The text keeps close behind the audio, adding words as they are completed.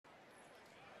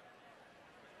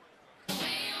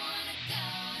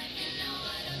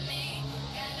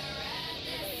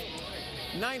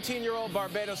19-year-old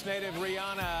Barbados native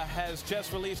Rihanna has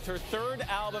just released her third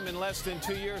album in less than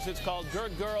 2 years. It's called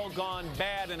Good Girl Gone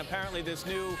Bad, and apparently this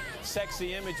new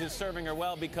sexy image is serving her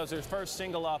well because her first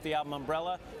single off the album,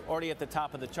 Umbrella, already at the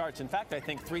top of the charts. In fact, I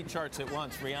think 3 charts at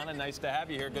once. Rihanna, nice to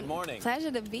have you here. Good morning. Pleasure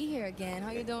to be here again.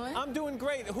 How you doing? I'm doing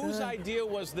great. Whose idea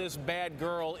was this bad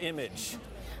girl image?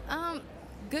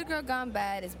 Good Girl Gone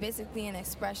Bad is basically an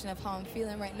expression of how I'm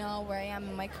feeling right now, where I am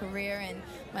in my career and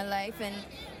my life, and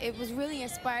it was really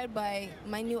inspired by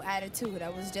my new attitude. I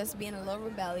was just being a little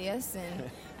rebellious,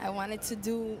 and I wanted to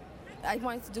do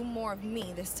more of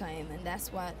me this time, and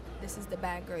that's what this is, the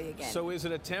bad girl again. So is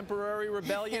it a temporary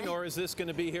rebellion, or is this going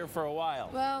to be here for a while?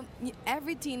 Well,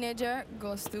 every teenager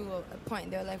goes through a point in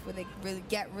their life where they really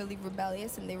get really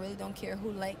rebellious and they really don't care who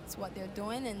likes what they're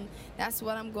doing, and that's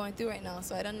what I'm going through right now.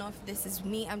 So I don't know if this is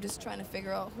me. I'm just trying to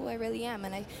figure out who I really am,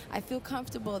 and I feel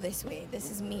comfortable this way. This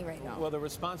is me right now. Well, the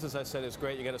response, as I said, is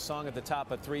great. You got a song at the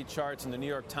top of 3 charts, and the New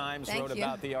York Times wrote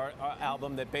about the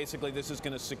album that basically this is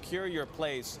going to secure your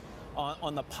place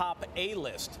on the pop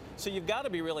A-list. So you've got to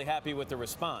be really happy with the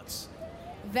response.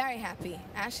 Very happy.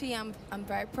 Actually, I'm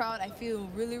very proud. I feel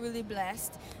really, really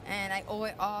blessed, and I owe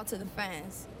it all to the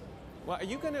fans. Well, are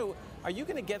you going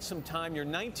to get some time? You're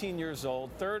 19 years old,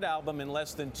 third album in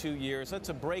less than 2 years. That's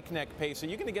a breakneck pace. Are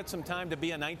you going to get some time to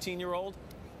be a 19-year-old?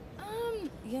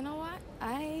 You know what?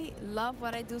 I love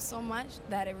what I do so much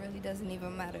that it really doesn't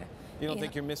even matter. You don't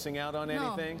think you're missing out on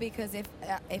anything? No, because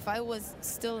if I was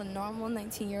still a normal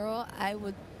 19-year-old, I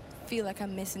would feel like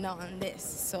I'm missing out on this.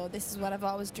 So this is what I've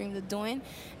always dreamed of doing,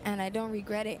 and I don't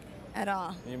regret it at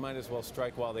all. You might as well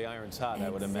strike while the iron's hot, Exactly. I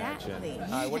would imagine.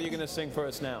 All right, what are you going to sing for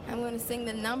us now? I'm going to sing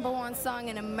the #1 song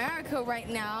in America right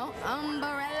now,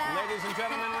 Umbrella. Ladies and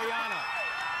gentlemen, Rihanna.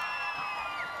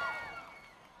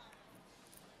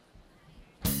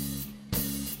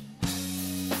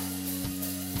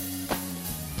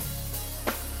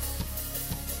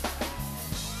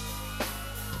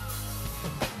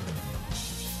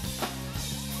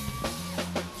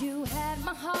 You had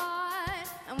my heart,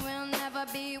 and we'll never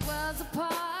be worlds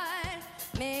apart.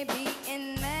 Maybe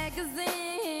in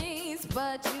magazines,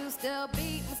 but you still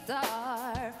beat my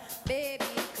star. Baby,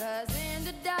 'cause in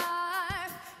the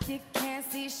dark, you can't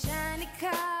see shiny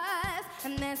cars.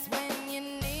 And that's when you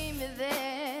need me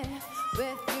there.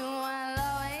 With you I'll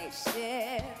always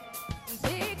share.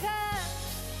 Because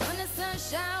when the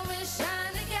sunshine will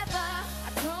shine together,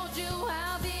 I told you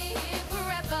I'll be here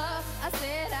forever. I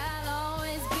said I'll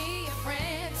always be your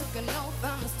friend. Took an oath,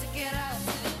 I'ma stick it out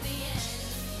to the end.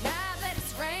 Now that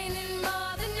it's raining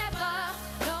more than ever,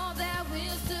 know that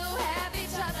we'll still have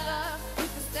each other. You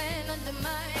can stand under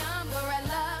my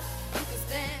umbrella. You can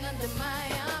stand under my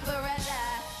umbrella.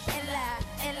 Ella,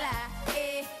 Ella,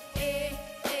 eh, eh,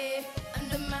 eh.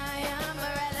 Under my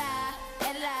umbrella.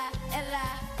 Ella, Ella,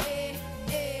 eh,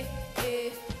 eh, eh,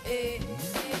 eh.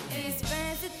 These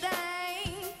fancy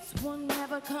things will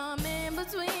never come in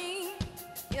between.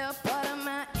 You're part of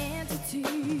my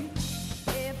entity,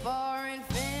 here for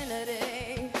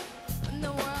infinity. When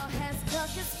the world has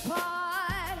took its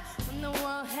part, when the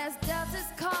world has dealt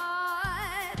its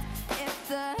cards, if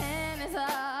the hand is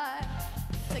hard,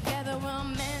 together we'll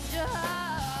mend your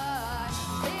heart.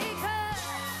 Because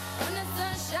when the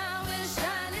sunshine will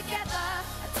shine together,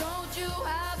 I told you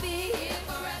I'll be here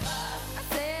forever. I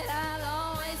said I'll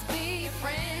always be your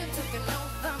friend. Took an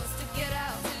oath, I'ma stick it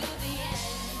out to the end.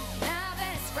 Now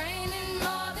that it's raining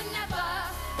more than ever,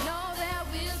 know that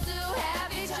we'll still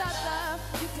have each other.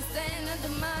 You can stand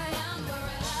under my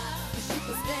umbrella, 'cause you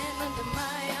can stand under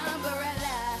my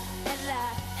umbrella. Ella,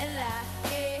 Ella,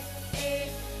 eh, eh,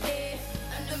 eh.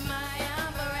 Under my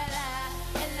umbrella.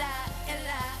 Ella,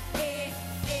 Ella, eh,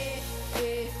 eh,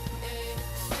 eh, eh,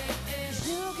 eh.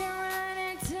 You can run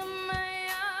into my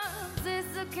arms,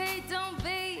 it's okay, don't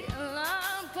be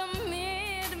alarmed. Come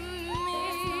here to me.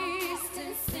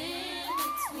 Distance in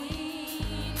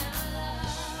between our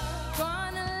love.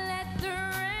 Gonna let the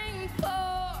rain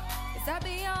pour, 'cause I'll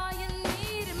be all you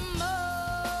need and more.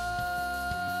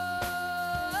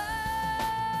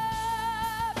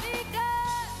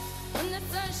 Because when the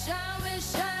sunshine will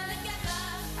shine together,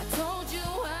 I told you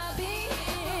I'll be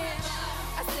here.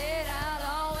 I said I'll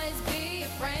always be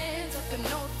your friend. Took an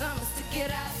oath, I'ma stick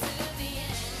it out to the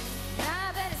end. Now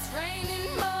that it's raining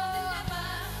more than ever,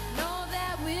 know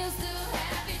that we'll still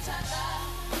have each other.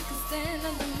 You can stand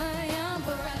under my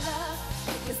umbrella.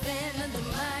 You can stand under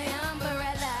my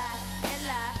umbrella.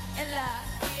 Ella, Ella,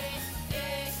 eh,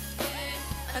 eh,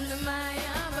 eh. Under my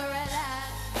umbrella.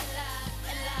 Ella,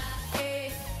 Ella,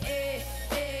 eh, eh,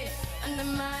 eh. Under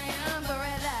my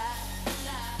umbrella.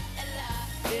 Ella,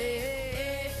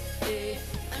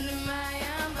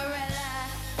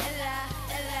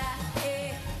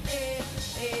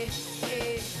 yeah,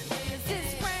 yeah.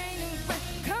 It's raining,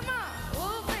 come on.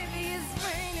 Oh, baby, it's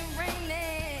raining,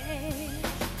 raining.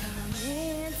 Come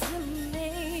into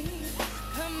me,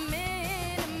 come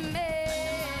into me.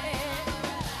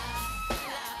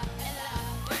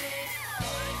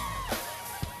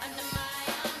 Under my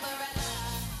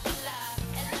umbrella.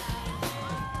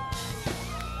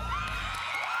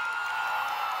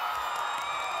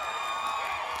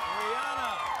 Rihanna,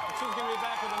 she's going to be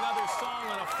back with another song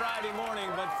on a Friday morning,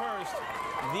 but first,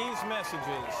 these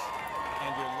messages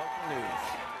and your local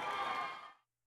news.